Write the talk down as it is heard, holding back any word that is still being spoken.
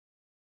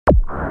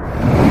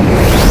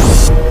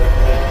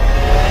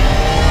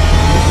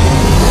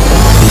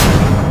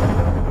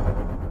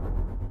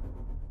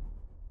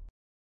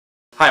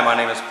Hi, my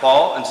name is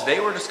Paul, and today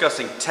we're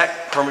discussing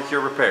TECH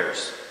PermaCure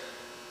repairs.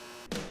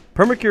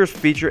 Permacures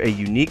feature a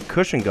unique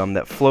cushion gum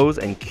that flows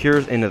and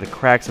cures into the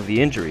cracks of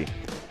the injury.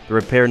 The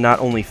repair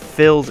not only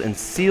fills and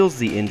seals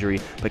the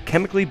injury, but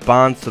chemically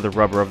bonds to the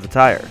rubber of the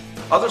tire.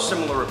 Other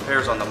similar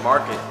repairs on the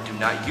market do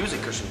not use a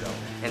cushion gum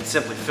and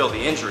simply fill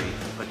the injury,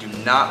 but do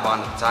not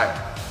bond to the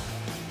tire.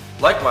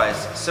 Likewise,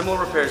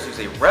 similar repairs use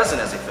a resin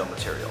as a fill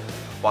material,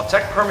 while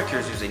TECH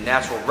PermaCures use a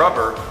natural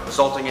rubber,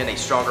 resulting in a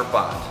stronger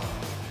bond.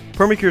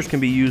 Permacures can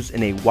be used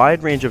in a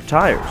wide range of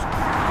tires,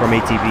 from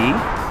ATV,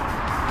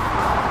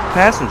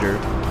 passenger,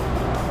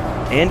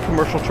 and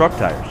commercial truck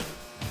tires.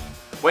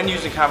 When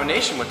used in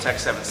combination with TECH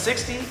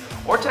 760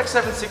 or TECH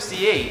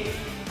 768,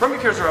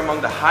 Permacures are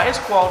among the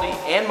highest quality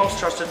and most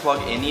trusted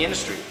plug in the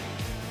industry.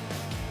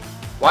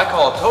 Why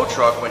call a tow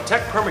truck when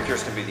TECH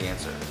PermaCures can be the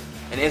answer?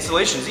 And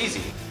installation is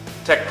easy.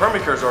 TECH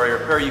PermaCures are a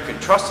repair you can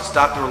trust to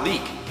stop your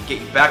leak and get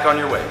you back on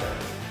your way.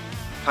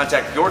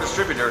 Contact your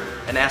distributor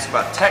and ask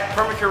about TECH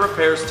PermaCure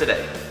repairs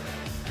today.